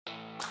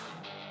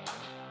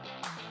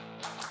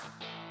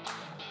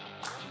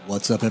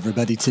What's up,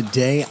 everybody?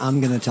 Today, I'm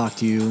going to talk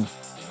to you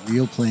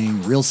real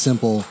plain, real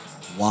simple,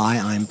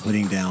 why I'm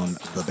putting down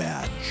the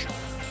badge.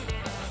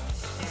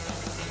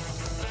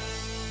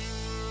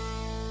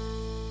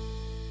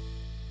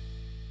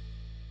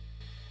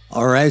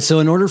 All right, so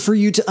in order for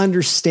you to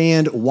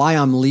understand why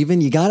I'm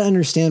leaving, you got to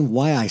understand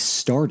why I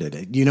started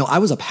it. You know, I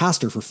was a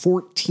pastor for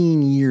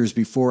 14 years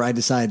before I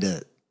decided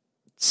to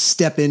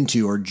step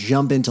into or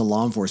jump into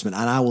law enforcement.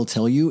 And I will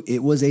tell you,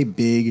 it was a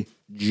big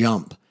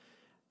jump.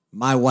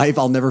 My wife,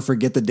 I'll never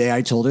forget the day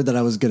I told her that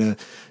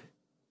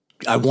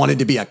I wanted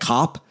to be a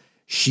cop.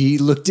 She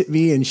looked at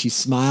me and she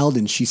smiled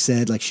and she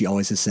said, like she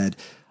always has said,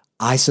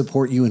 I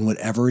support you in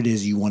whatever it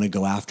is you want to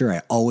go after.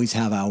 I always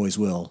have, I always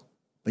will.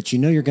 But you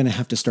know you're going to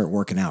have to start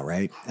working out,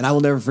 right? And I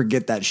will never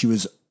forget that. She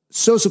was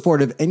so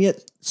supportive and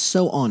yet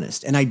so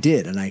honest. And I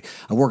did. And I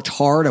worked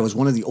hard. I was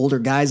one of the older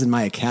guys in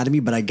my academy,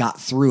 but I got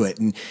through it.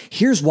 And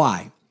here's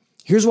why.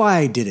 Here's why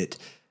I did it.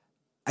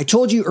 I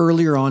told you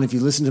earlier on, if you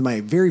listen to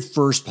my very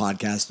first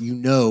podcast, you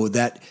know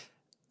that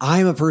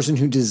I'm a person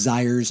who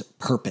desires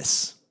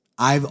purpose.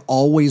 I've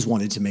always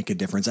wanted to make a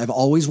difference. I've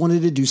always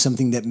wanted to do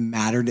something that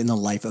mattered in the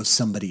life of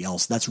somebody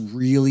else. That's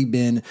really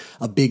been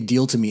a big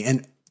deal to me.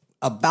 And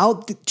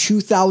about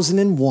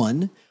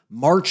 2001,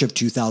 March of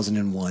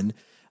 2001,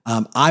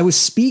 I was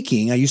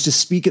speaking. I used to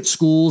speak at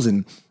schools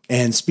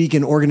and speak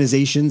in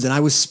organizations. And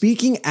I was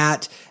speaking I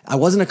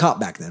wasn't a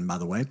cop back then, by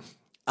the way.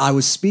 I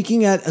was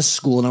speaking at a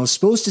school and I was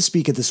supposed to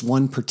speak at this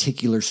one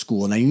particular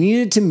school. And I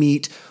needed to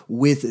meet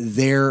with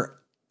their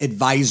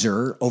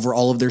advisor over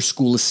all of their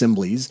school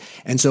assemblies.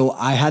 And so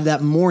I had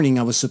that morning,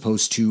 I was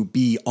supposed to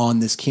be on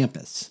this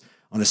campus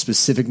on a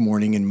specific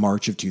morning in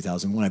March of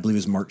 2001. I believe it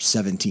was March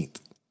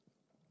 17th.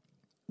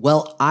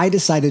 Well, I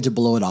decided to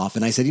blow it off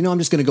and I said, I'm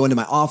just going to go into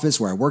my office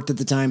where I worked at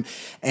the time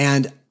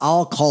and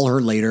I'll call her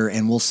later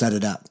and we'll set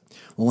it up.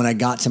 Well, when I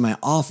got to my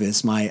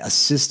office, my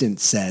assistant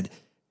said,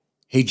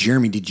 hey,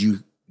 Jeremy, did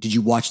you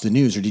watch the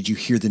news or did you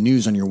hear the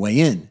news on your way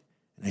in?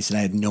 And I said,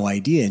 I had no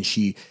idea. And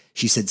she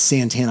said,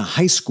 Santana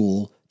High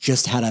School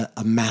just had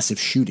a massive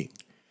shooting.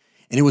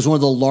 And it was one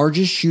of the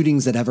largest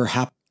shootings that ever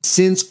happened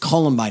since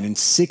Columbine. And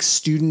 6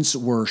 students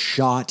were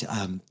shot.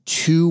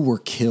 2 were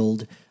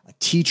killed.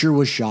 Teacher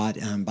was shot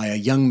by a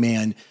young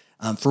man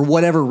for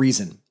whatever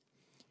reason.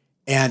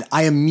 And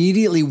I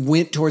immediately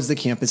went towards the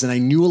campus and I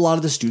knew a lot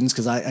of the students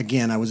because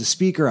I was a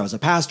speaker, I was a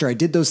pastor, I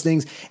did those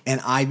things.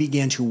 And I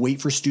began to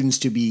wait for students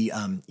to be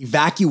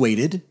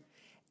evacuated.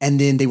 And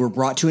then they were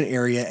brought to an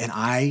area and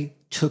I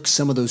took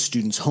some of those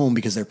students home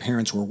because their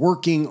parents were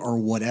working or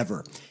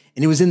whatever.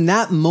 And it was in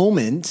that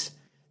moment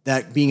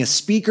that being a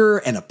speaker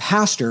and a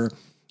pastor,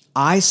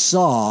 I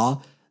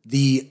saw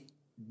the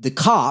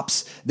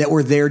cops that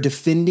were there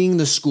defending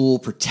the school,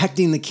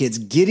 protecting the kids,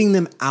 getting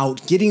them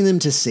out, getting them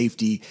to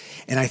safety.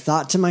 And I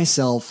thought to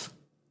myself,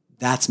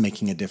 that's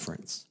making a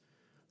difference.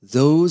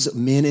 Those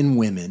men and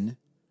women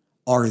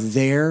are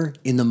there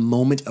in the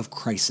moment of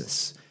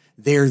crisis.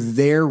 They're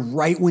there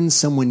right when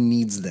someone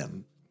needs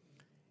them.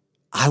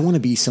 I want to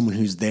be someone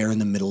who's there in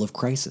the middle of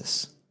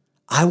crisis.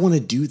 I want to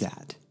do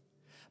that.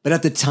 But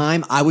at the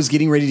time I was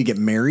getting ready to get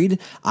married.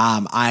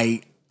 I'm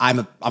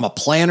a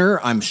planner,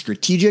 I'm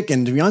strategic,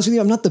 and to be honest with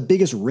you, I'm not the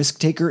biggest risk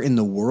taker in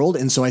the world.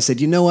 And so I said,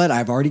 you know what?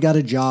 I've already got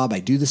a job. I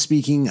do the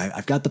speaking.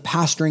 I've got the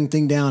pastoring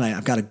thing down.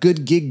 I've got a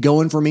good gig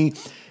going for me.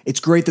 It's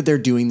great that they're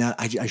doing that.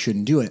 I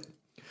shouldn't do it.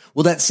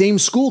 Well, that same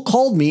school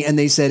called me and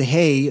they said,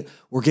 hey,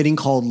 we're getting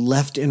called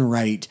left and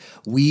right.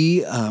 We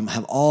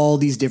have all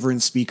these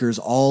different speakers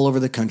all over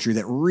the country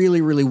that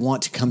really, really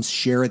want to come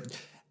share it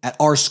at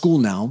our school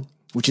now,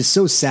 which is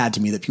so sad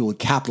to me that people would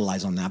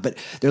capitalize on that. But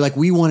they're like,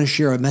 we want to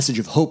share a message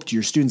of hope to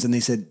your students. And they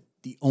said,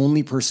 the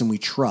only person we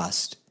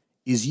trust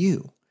is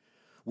you.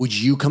 Would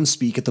you come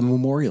speak at the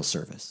memorial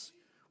service?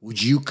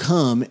 Would you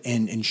come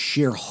and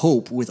share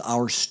hope with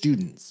our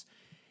students?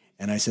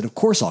 And I said, of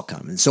course I'll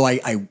come. And so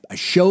I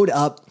showed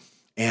up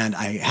and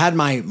I had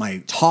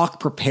my talk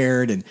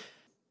prepared. And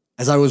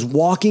as I was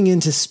walking in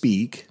to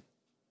speak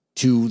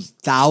to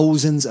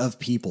thousands of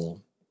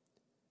people,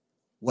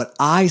 what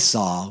I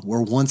saw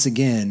were once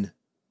again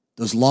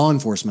those law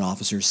enforcement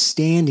officers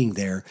standing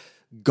there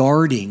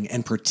guarding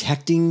and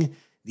protecting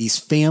these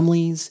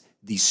families,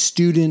 these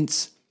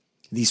students,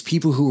 these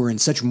people who were in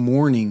such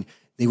mourning.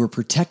 They were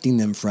protecting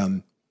them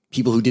from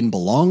people who didn't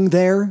belong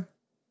there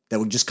that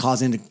would just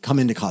come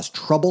in to cause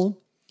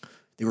trouble.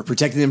 They were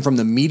protecting them from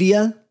the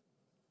media,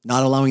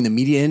 not allowing the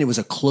media in. It was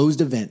a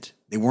closed event.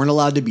 They weren't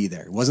allowed to be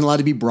there. It wasn't allowed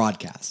to be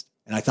broadcast.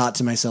 And I thought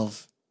to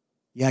myself,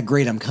 yeah,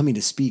 great, I'm coming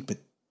to speak, but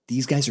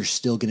these guys are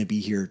still going to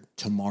be here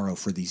tomorrow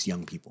for these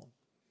young people.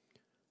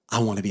 I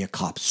want to be a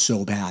cop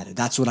so bad.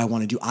 That's what I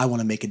want to do. I want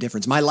to make a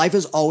difference. My life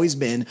has always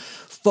been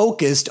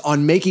focused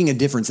on making a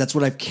difference. That's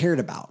what I've cared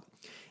about.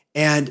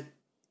 And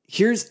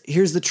here's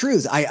the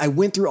truth. I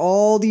went through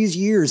all these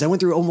years. I went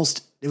through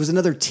it was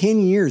another 10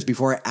 years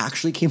before I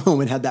actually came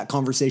home and had that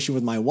conversation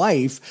with my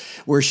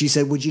wife where she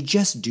said, would you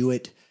just do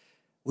it?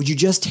 Would you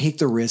just take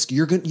the risk?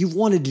 You've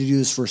wanted to do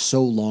this for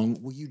so long.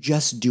 Will you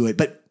just do it?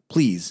 But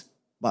please,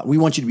 we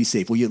want you to be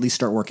safe. Will you at least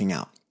start working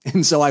out?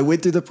 And so I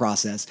went through the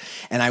process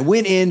and I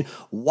went in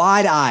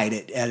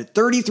wide-eyed. At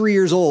 33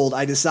 years old,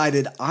 I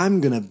decided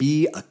I'm going to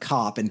be a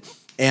cop.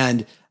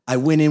 And I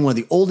went in, one of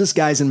the oldest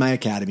guys in my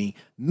academy,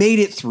 made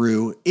it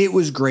through. It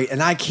was great.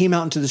 And I came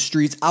out into the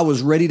streets. I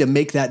was ready to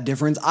make that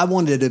difference. I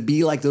wanted to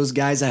be like those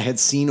guys I had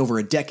seen over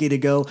a decade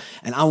ago.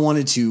 And I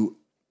wanted to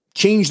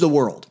change the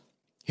world.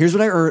 Here's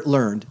what I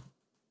learned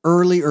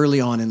early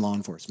on in law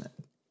enforcement.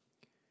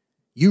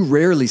 You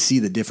rarely see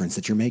the difference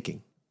that you're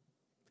making.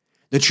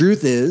 The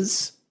truth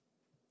is,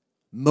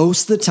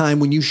 most of the time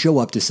when you show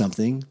up to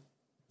something,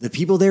 the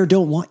people there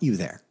don't want you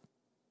there.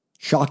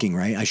 Shocking,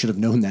 right? I should have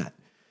known that.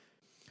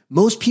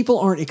 Most people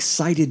aren't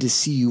excited to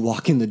see you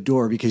walk in the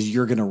door because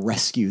you're going to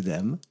rescue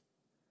them.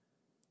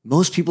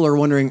 Most people are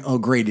wondering, oh,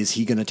 great, is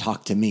he going to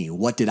talk to me?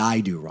 What did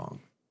I do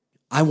wrong?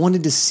 I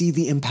wanted to see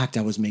the impact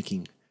I was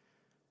making.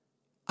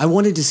 I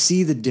wanted to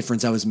see the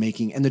difference I was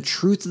making. And the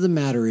truth of the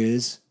matter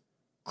is,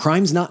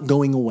 crime's not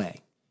going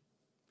away.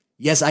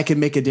 Yes, I can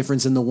make a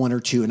difference in the one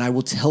or two, and I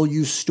will tell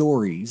you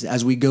stories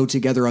as we go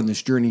together on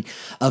this journey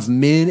of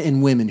men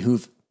and women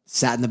who've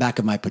sat in the back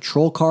of my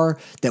patrol car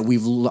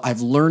that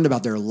I've learned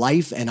about their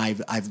life, and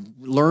I've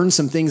learned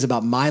some things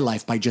about my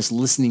life by just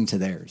listening to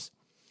theirs.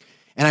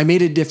 And I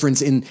made a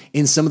difference in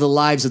some of the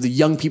lives of the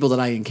young people that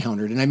I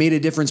encountered, and I made a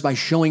difference by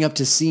showing up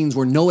to scenes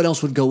where no one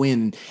else would go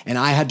in, and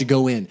I had to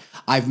go in.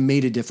 I've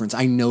made a difference.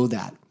 I know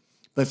that.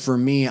 But for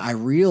me, I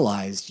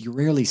realized you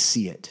rarely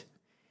see it.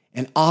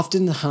 And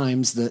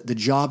oftentimes the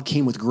job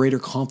came with greater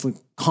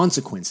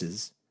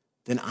consequences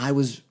than I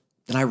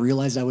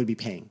realized I would be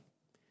paying.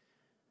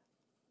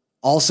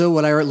 Also,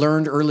 what I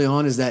learned early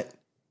on is that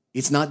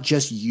it's not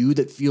just you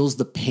that feels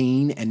the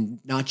pain and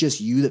not just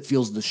you that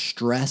feels the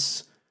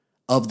stress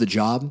of the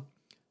job,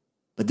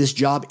 but this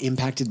job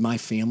impacted my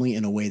family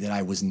in a way that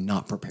I was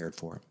not prepared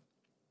for.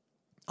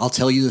 I'll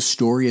tell you the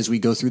story as we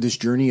go through this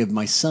journey of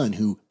my son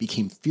who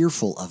became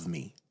fearful of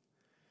me,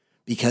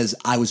 because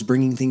I was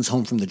bringing things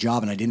home from the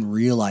job and I didn't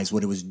realize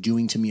what it was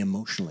doing to me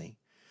emotionally.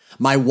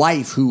 My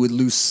wife, who would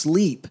lose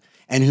sleep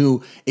and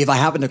who, if I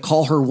happened to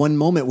call her one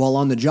moment while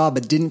on the job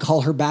but didn't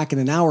call her back in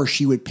an hour,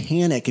 she would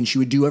panic and she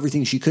would do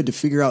everything she could to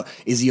figure out,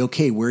 is he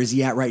okay? Where is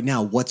he at right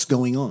now? What's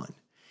going on?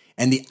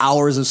 And the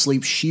hours of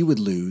sleep she would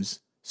lose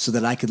so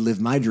that I could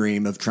live my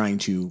dream of trying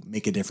to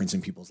make a difference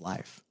in people's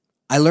life.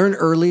 I learned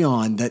early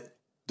on that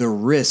the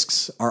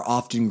risks are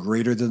often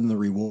greater than the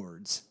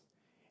rewards.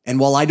 And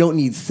while I don't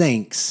need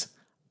thanks,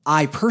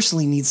 I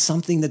personally need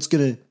something that's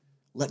going to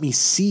let me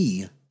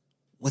see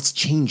what's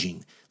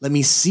changing. Let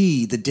me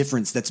see the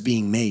difference that's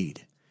being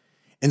made.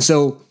 And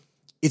so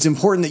it's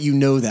important that you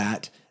know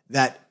that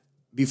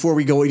before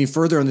we go any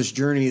further on this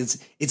journey,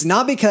 it's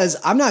not because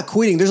I'm not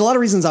quitting. There's a lot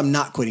of reasons I'm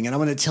not quitting. And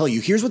I'm going to tell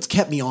you, here's what's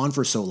kept me on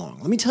for so long.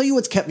 Let me tell you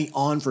what's kept me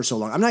on for so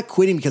long. I'm not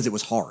quitting because it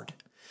was hard.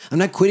 I'm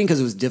not quitting because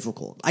it was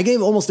difficult. I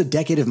gave almost a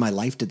decade of my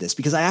life to this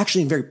because I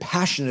actually am very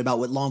passionate about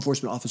what law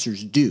enforcement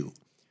officers do.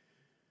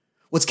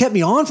 What's kept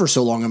me on for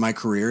so long in my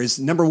career is,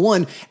 number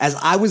one, as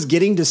I was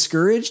getting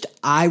discouraged,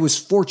 I was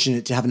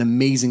fortunate to have an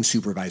amazing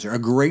supervisor, a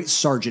great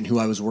sergeant who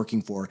I was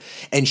working for.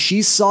 And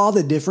she saw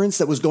the difference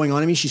that was going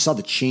on in me. She saw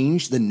the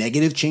change, the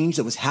negative change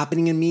that was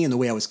happening in me and the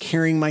way I was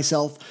carrying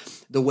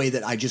myself, the way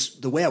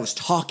I was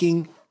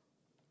talking.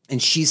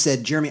 And she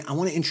said, Jeremy, I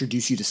want to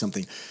introduce you to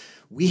something.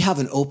 We have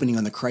an opening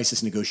on the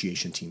crisis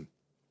negotiation team.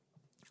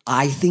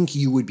 I think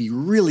you would be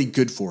really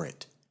good for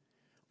it.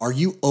 Are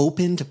you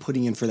open to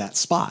putting in for that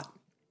spot?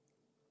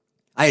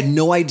 I had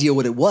no idea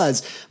what it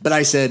was, but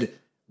I said,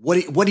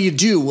 what do you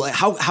do?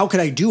 How could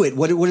I do it?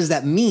 What does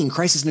that mean?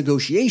 Crisis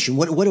negotiation.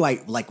 What do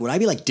I like? Would I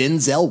be like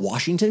Denzel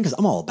Washington? Because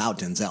I'm all about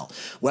Denzel.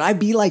 Would I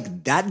be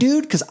like that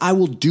dude? Because I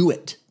will do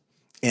it.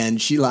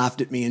 And she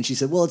laughed at me and she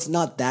said, well, it's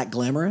not that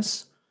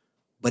glamorous,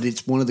 but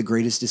it's one of the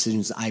greatest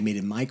decisions I made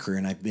in my career.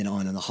 And I've been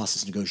on the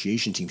hostage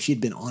negotiation team. She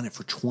had been on it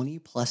for 20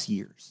 plus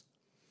years.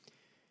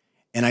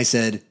 And I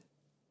said,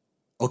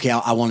 okay,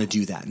 I want to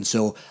do that. And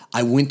so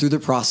I went through the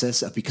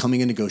process of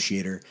becoming a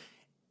negotiator.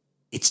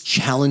 It's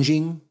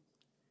challenging.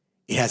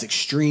 It has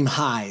extreme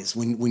highs.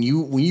 When you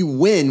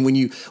win,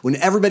 when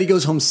everybody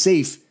goes home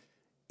safe,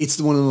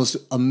 it's one of the most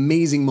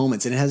amazing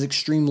moments. And it has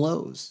extreme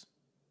lows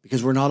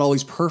because we're not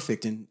always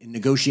perfect in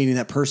negotiating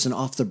that person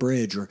off the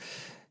bridge or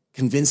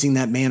convincing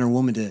that man or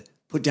woman to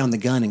put down the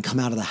gun and come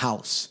out of the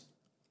house.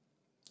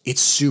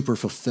 It's super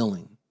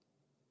fulfilling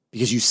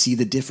because you see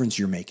the difference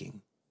you're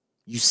making.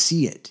 You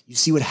see it. You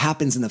see what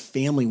happens in the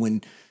family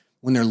when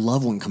their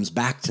loved one comes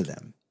back to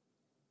them.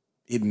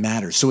 It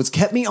matters. So what's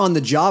kept me on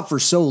the job for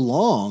so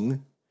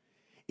long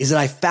is that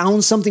I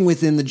found something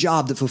within the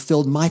job that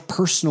fulfilled my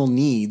personal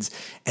needs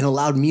and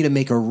allowed me to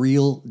make a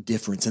real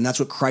difference. And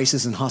that's what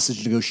crisis and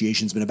hostage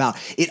negotiation has been about.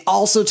 It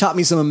also taught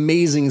me some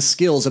amazing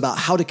skills about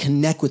how to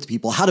connect with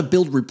people, how to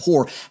build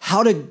rapport,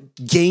 how to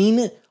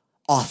gain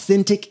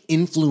authentic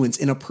influence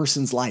in a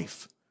person's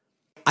life.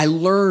 I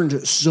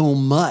learned so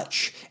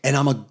much, and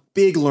I'm a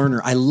big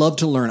learner. I love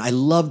to learn. I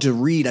love to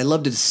read. I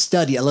love to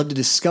study. I love to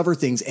discover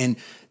things. And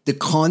the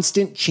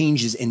constant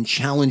changes and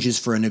challenges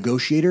for a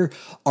negotiator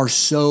are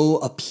so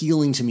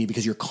appealing to me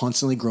because you're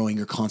constantly growing,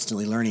 you're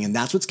constantly learning. And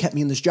that's what's kept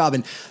me in this job.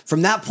 And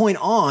from that point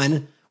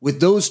on, with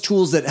those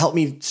tools that helped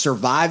me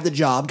survive the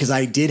job, because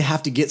I did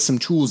have to get some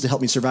tools to help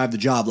me survive the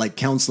job, like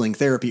counseling,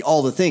 therapy,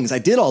 all the things. I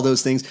did all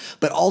those things,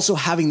 but also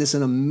having this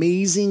an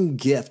amazing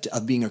gift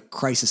of being a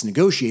crisis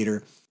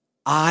negotiator,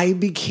 I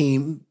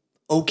became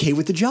okay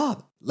with the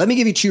job. Let me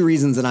give you 2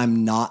 reasons that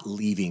I'm not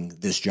leaving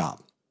this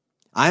job.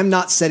 I am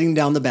not setting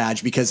down the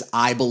badge because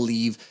I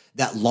believe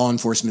that law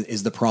enforcement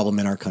is the problem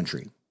in our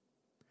country.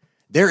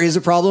 There is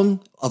a problem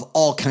of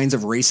all kinds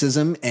of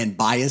racism and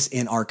bias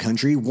in our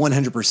country.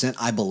 100%,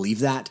 I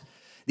believe that.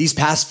 These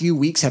past few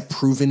weeks have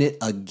proven it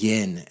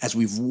again as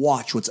we've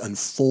watched what's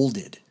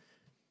unfolded.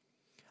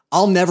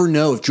 I'll never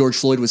know if George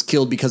Floyd was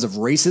killed because of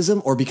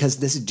racism or because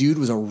this dude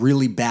was a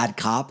really bad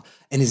cop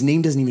and his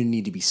name doesn't even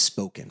need to be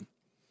spoken.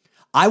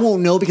 I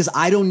won't know because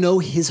I don't know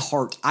his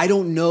heart. I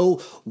don't know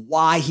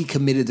why he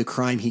committed the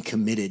crime he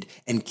committed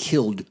and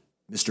killed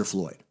Mr.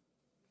 Floyd.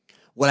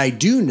 What I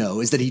do know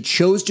is that he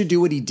chose to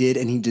do what he did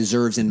and he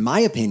deserves, in my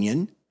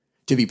opinion,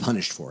 to be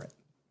punished for it.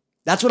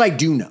 That's what I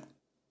do know.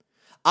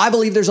 I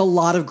believe there's a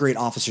lot of great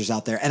officers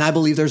out there, and I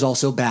believe there's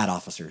also bad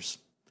officers.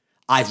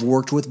 I've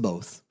worked with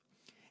both.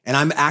 And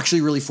I'm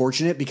actually really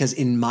fortunate because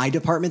in my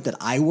department that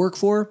I work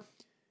for,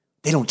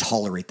 they don't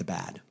tolerate the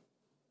bad.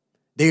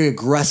 They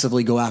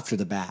aggressively go after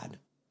the bad,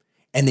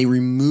 and they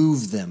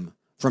remove them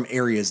from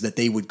areas that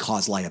they would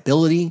cause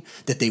liability,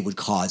 that they would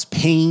cause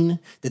pain,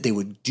 that they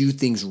would do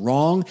things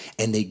wrong,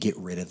 and they get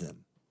rid of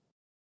them.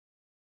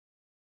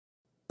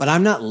 But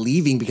I'm not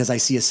leaving because I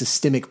see a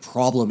systemic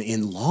problem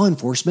in law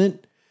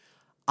enforcement.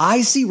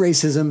 I see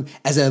racism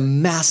as a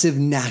massive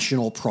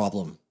national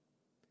problem.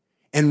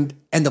 And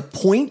the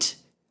point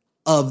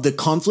of the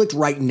conflict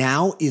right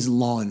now is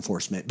law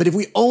enforcement. But if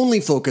we only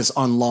focus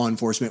on law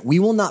enforcement, we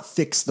will not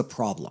fix the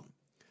problem.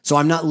 So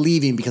I'm not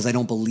leaving because I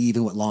don't believe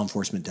in what law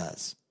enforcement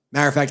does.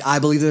 Matter of fact, I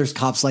believe there's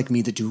cops like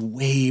me that do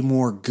way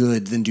more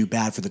good than do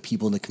bad for the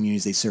people in the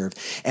communities they serve.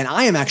 And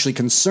I am actually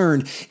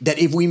concerned that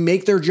if we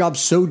make their job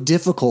so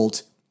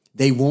difficult,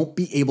 they won't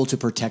be able to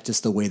protect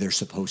us the way they're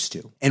supposed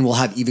to, and we'll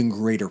have even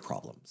greater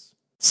problems.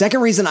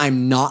 Second reason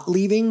I'm not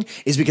leaving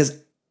is because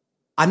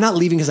I'm not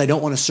leaving because I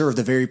don't want to serve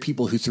the very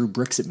people who threw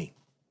bricks at me.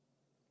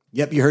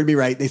 Yep, you heard me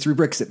right. They threw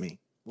bricks at me.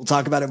 We'll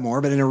talk about it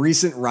more, but in a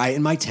recent riot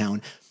in my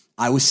town,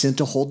 I was sent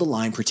to hold the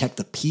line, protect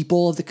the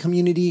people of the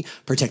community,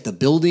 protect the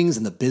buildings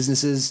and the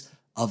businesses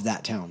of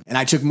that town. And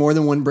I took more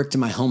than one brick to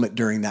my helmet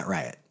during that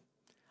riot.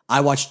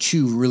 I watched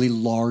 2 really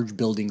large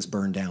buildings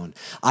burn down.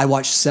 I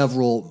watched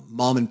several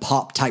mom and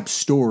pop type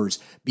stores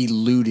be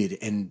looted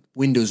and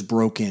windows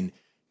broken.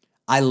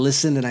 I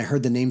listened and I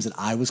heard the names that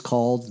I was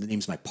called, the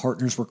names my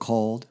partners were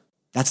called.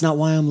 That's not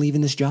why I'm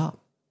leaving this job.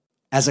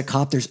 As a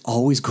cop, there's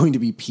always going to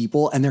be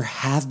people, and there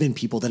have been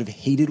people that have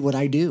hated what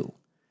I do.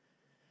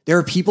 There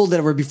are people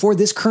that were before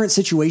this current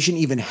situation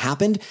even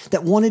happened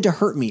that wanted to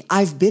hurt me.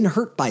 I've been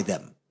hurt by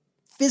them.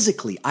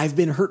 Physically, I've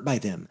been hurt by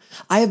them.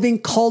 I have been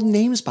called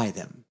names by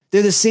them.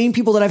 They're the same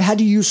people that I've had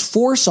to use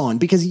force on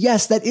because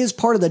yes, that is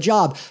part of the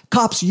job.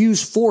 Cops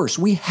use force.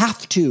 We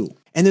have to.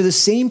 And they're the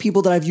same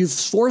people that I've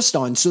used force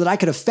on so that I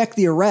could affect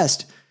the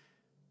arrest.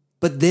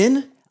 But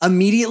then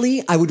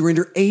immediately I would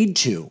render aid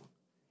to,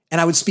 and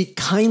I would speak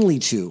kindly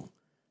to,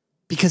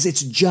 because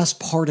it's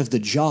just part of the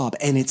job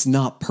and it's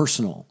not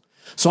personal.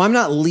 So I'm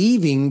not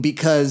leaving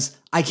because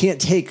I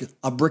can't take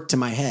a brick to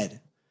my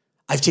head.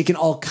 I've taken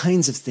all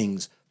kinds of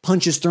things,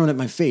 punches thrown at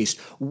my face,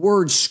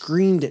 words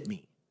screamed at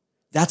me.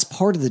 That's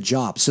part of the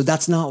job. So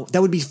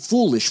that would be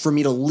foolish for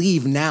me to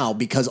leave now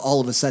because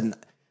all of a sudden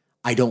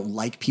I don't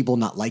like people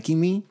not liking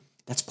me.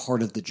 That's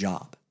part of the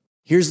job.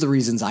 Here's the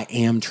reasons I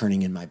am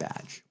turning in my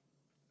badge.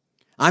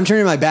 I'm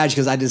turning in my badge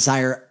because I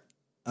desire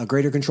a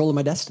greater control of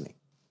my destiny.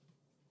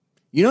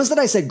 You notice that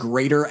I said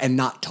greater and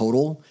not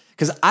total?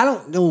 Because I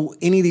don't know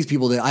any of these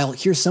people that I'll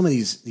hear some of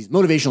these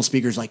motivational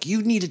speakers like,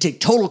 you need to take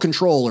total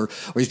control, or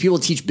these people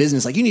that teach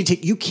business, like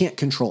you can't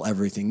control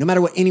everything. No matter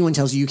what anyone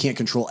tells you, you can't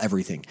control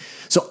everything.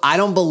 So I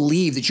don't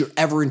believe that you're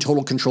ever in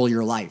total control of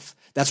your life.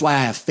 That's why I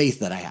have faith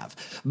that I have.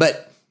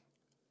 But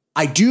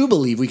I do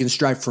believe we can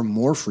strive for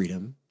more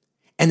freedom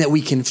and that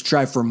we can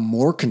strive for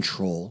more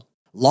control.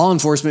 Law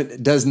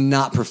enforcement does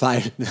not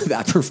provide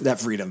that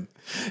freedom.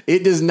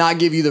 It does not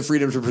give you the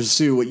freedom to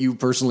pursue what you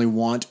personally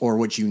want or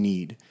what you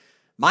need.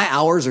 My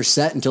hours are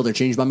set until they're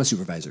changed by my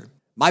supervisor.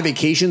 My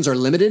vacations are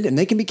limited and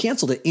they can be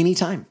canceled at any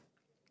time.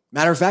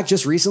 Matter of fact,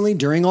 just recently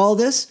during all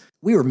this,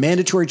 we were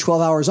mandatory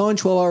 12 hours on,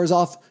 12 hours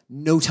off,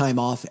 no time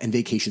off, and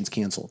vacations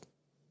canceled.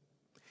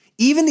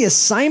 Even the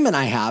assignment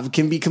I have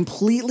can be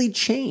completely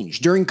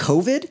changed. During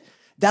COVID,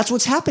 that's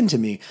what's happened to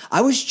me.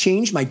 I was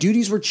changed. My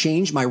duties were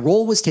changed. My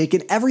role was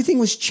taken. Everything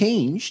was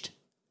changed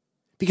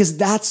because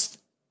that's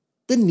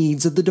the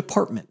needs of the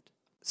department.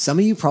 Some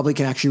of you probably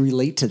can actually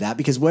relate to that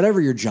because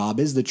whatever your job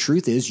is, the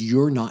truth is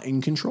you're not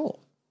in control.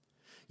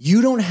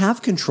 You don't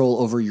have control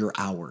over your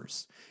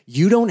hours.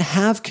 You don't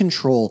have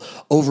control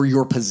over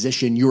your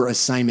position, your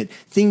assignment.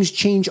 Things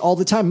change all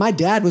the time. My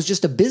dad was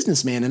just a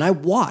businessman, and I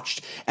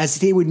watched as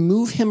they would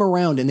move him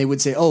around and they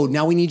would say, oh,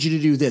 now we need you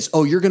to do this.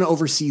 Oh, you're going to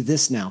oversee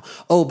this now.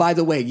 Oh, by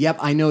the way, yep,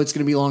 I know it's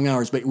going to be long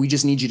hours, but we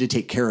just need you to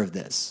take care of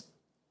this.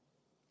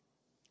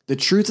 The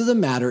truth of the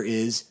matter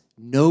is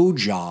no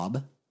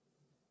job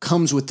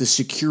comes with the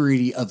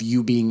security of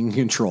you being in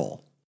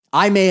control.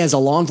 I may, as a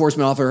law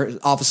enforcement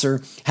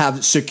officer,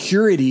 have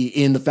security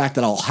in the fact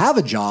that I'll have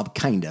a job,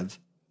 kind of.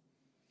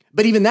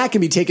 But even that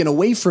can be taken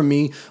away from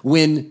me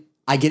when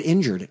I get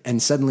injured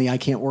and suddenly I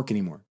can't work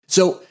anymore.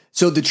 So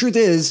the truth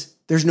is,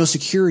 there's no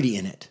security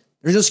in it.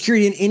 There's no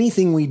security in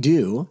anything we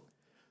do,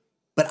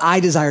 but I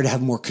desire to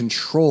have more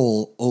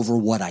control over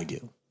what I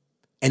do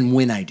and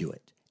when I do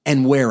it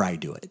and where I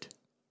do it.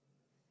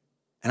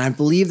 And I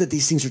believe that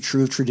these things are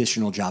true of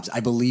traditional jobs.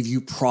 I believe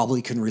you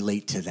probably can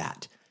relate to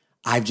that.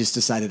 I've just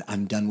decided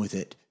I'm done with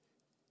it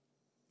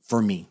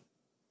for me.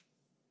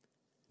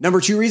 Number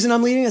 2 reason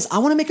I'm leaving is I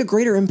want to make a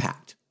greater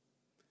impact.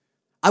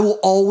 I will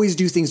always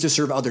do things to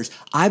serve others.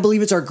 I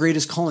believe it's our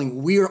greatest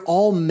calling. We are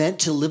all meant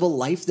to live a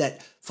life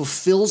that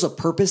fulfills a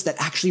purpose that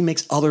actually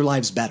makes other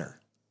lives better.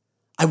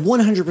 I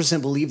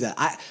 100% believe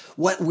that.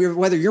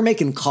 Whether you're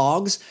making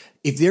cogs,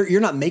 if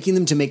you're not making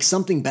them to make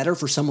something better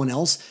for someone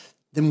else,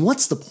 then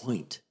what's the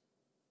point?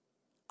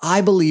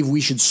 I believe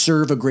we should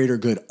serve a greater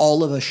good.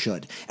 All of us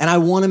should. And I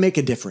want to make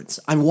a difference.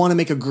 I want to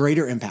make a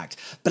greater impact.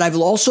 But I've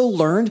also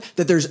learned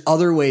that there's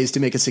other ways to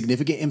make a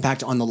significant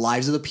impact on the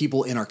lives of the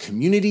people in our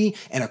community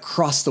and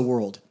across the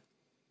world.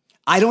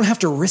 I don't have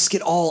to risk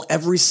it all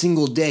every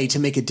single day to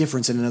make a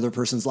difference in another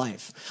person's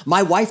life.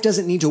 My wife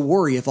doesn't need to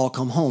worry if I'll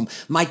come home.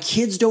 My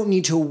kids don't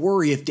need to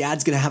worry if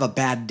dad's going to have a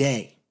bad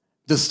day.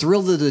 The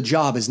thrill of the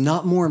job is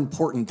not more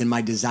important than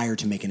my desire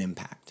to make an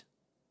impact.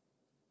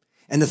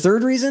 And the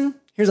third reason,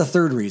 here's a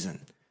third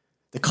reason.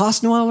 The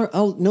costs no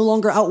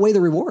longer outweigh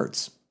the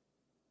rewards.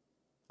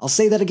 I'll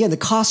say that again. The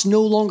costs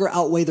no longer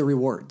outweigh the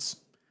rewards.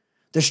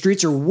 The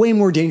streets are way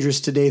more dangerous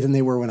today than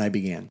they were when I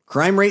began.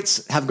 Crime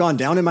rates have gone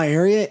down in my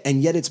area,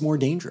 and yet it's more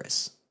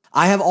dangerous.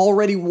 I have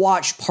already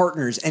watched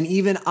partners, and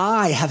even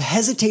I have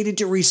hesitated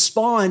to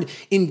respond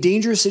in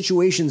dangerous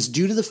situations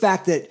due to the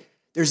fact that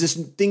there's this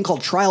thing called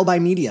trial by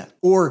media,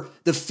 or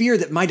the fear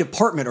that my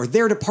department or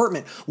their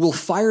department will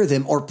fire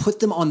them or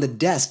put them on the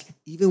desk,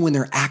 even when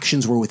their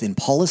actions were within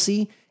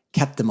policy,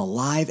 kept them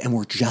alive, and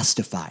were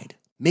justified.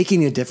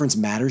 Making a difference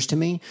matters to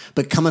me,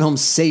 but coming home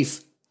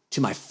safe to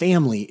my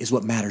family is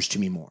what matters to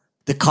me more.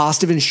 The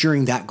cost of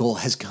ensuring that goal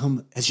has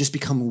just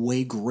become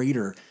way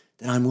greater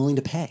than I'm willing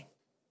to pay.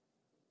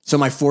 So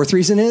my fourth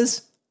reason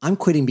is I'm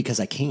quitting because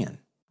I can.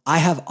 I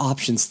have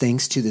options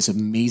thanks to this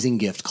amazing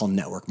gift called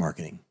network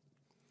marketing.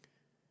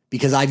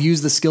 Because I've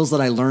used the skills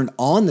that I learned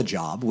on the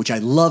job, which I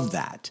love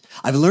that.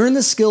 I've learned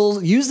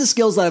used the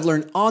skills that I've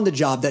learned on the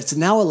job that's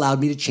now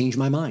allowed me to change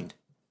my mind.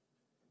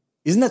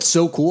 Isn't that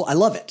so cool? I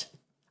love it.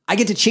 I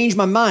get to change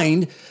my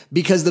mind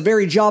because the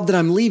very job that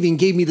I'm leaving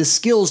gave me the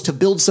skills to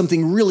build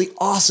something really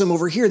awesome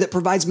over here that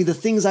provides me the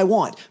things I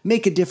want,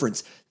 make a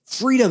difference,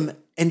 freedom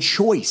and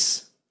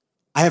choice.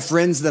 I have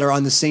friends that are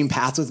on the same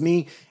path with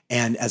me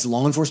and as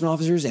law enforcement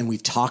officers, and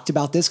we've talked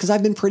about this because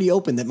I've been pretty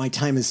open that my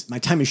time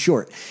is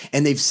short.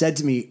 And they've said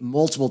to me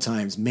multiple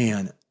times,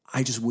 man,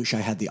 I just wish I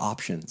had the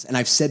options. And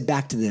I've said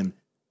back to them,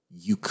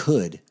 you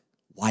could.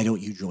 Why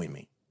don't you join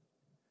me?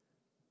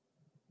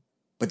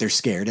 But they're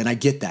scared, and I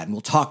get that, and we'll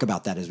talk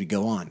about that as we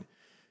go on.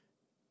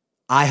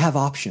 I have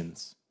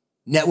options.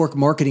 Network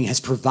marketing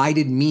has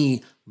provided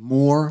me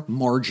more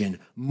margin,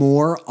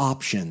 more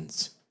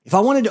options. If I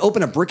wanted to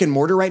open a brick and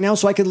mortar right now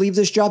so I could leave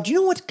this job, do you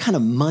know what kind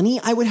of money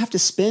I would have to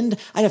spend?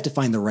 I'd have to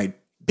find the right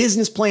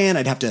business plan.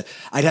 I'd have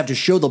to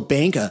show the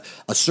bank a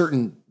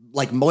certain,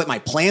 like what my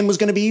plan was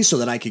going to be so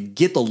that I could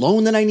get the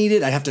loan that I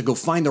needed. I'd have to go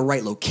find the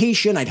right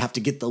location. I'd have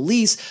to get the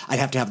lease. I'd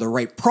have to have the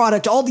right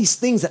product, all these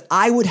things that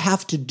I would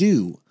have to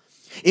do.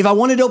 If I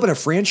wanted to open a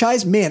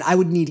franchise, man, I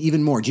would need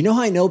even more. Do you know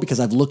how I know?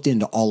 Because I've looked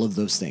into all of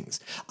those things.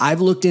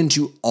 I've looked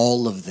into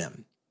all of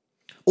them.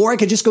 Or I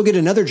could just go get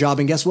another job,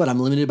 and guess what? I'm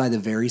limited by the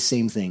very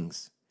same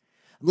things.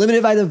 I'm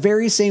limited by the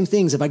very same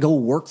things if I go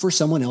work for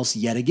someone else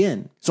yet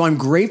again. So I'm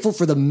grateful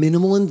for the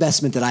minimal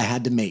investment that I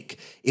had to make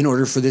in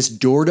order for this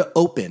door to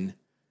open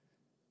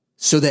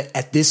so that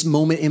at this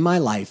moment in my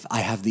life, I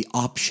have the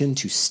option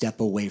to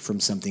step away from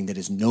something that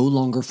is no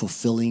longer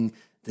fulfilling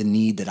the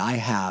need that I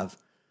have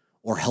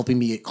or helping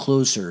me get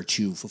closer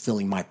to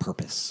fulfilling my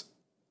purpose.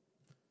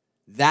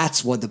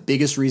 That's what the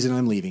biggest reason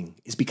I'm leaving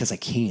is, because I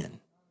can.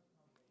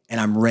 And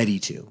I'm ready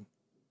to.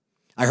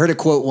 I heard a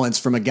quote once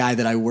from a guy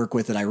that I work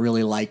with that I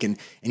really like. And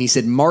he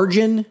said,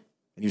 margin, and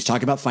he was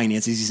talking about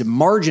finances. He said,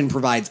 margin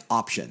provides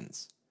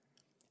options.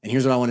 And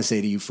here's what I want to say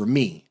to you for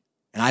me.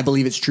 And I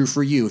believe it's true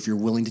for you if you're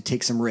willing to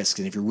take some risks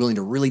and if you're willing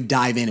to really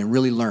dive in and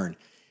really learn.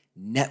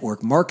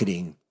 Network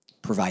marketing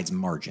provides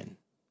margin.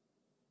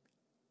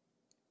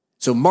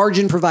 So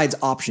margin provides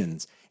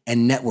options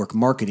and network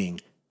marketing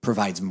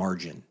provides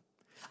margin.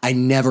 I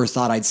never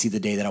thought I'd see the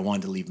day that I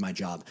wanted to leave my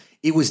job.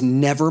 It was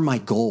never my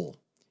goal.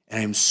 And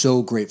I am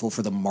so grateful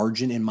for the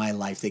margin in my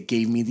life that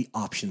gave me the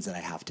options that I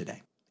have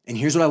today. And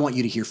here's what I want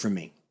you to hear from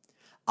me.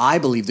 I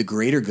believe the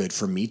greater good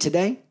for me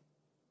today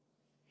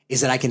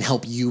is that I can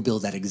help you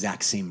build that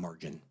exact same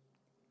margin.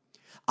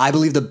 I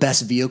believe the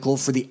best vehicle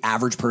for the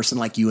average person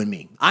like you and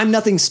me. I'm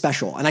nothing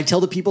special. And I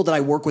tell the people that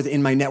I work with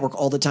in my network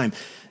all the time,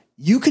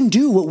 you can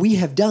do what we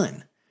have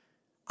done.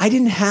 I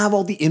didn't have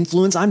all the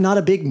influence. I'm not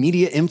a big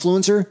media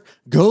influencer.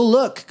 Go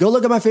look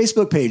at my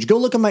Facebook page. Go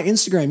look at my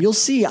Instagram. You'll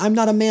see I'm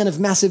not a man of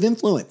massive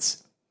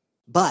influence.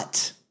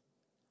 But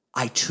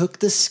I took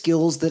the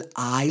skills that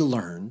I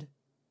learned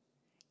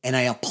and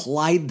I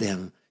applied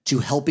them to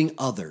helping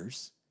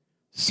others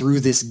through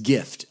this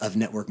gift of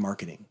network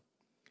marketing.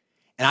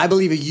 And I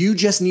believe that you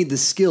just need the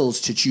skills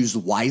to choose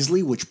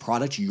wisely which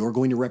product you're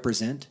going to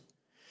represent.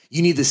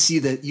 You need to see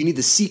you need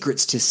the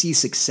secrets to see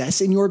success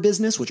in your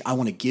business, which I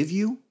want to give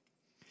you.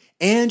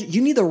 And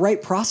you need the right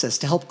process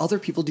to help other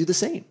people do the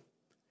same.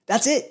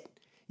 That's it.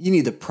 You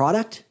need the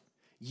product,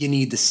 you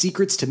need the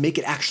secrets to make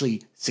it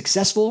actually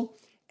successful,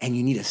 and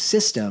you need a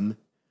system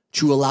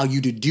to allow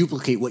you to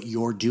duplicate what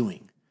you're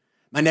doing.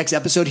 My next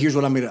episode, here's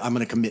what I'm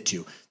gonna commit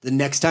to. The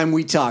next time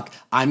we talk,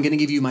 I'm gonna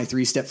give you my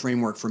 3-step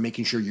framework for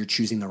making sure you're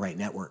choosing the right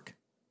network.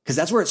 Because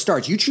that's where it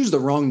starts. You choose the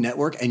wrong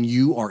network and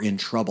you are in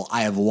trouble.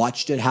 I have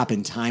watched it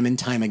happen time and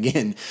time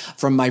again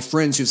from my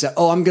friends who said,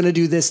 oh, I'm going to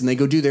do this. And they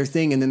go do their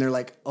thing. And then they're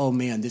like, oh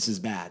man, this is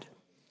bad.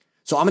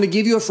 So I'm going to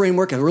give you a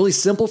framework, a really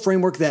simple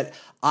framework that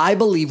I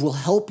believe will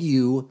help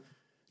you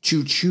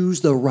to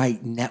choose the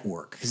right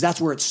network, because that's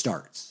where it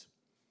starts.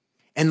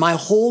 And my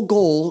whole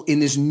goal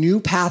in this new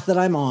path that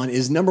I'm on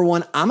is, number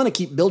one, I'm going to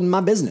keep building my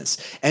business.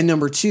 And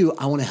number two,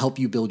 I want to help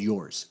you build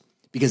yours.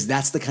 Because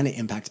that's the kind of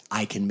impact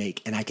I can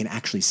make, and I can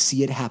actually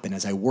see it happen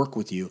as I work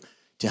with you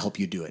to help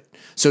you do it.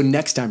 So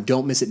next time,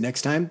 don't miss it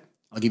next time.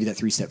 I'll give you that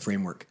 3-step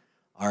framework.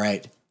 All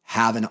right,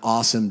 have an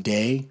awesome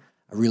day.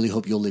 I really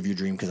hope you'll live your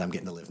dream, because I'm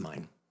getting to live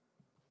mine.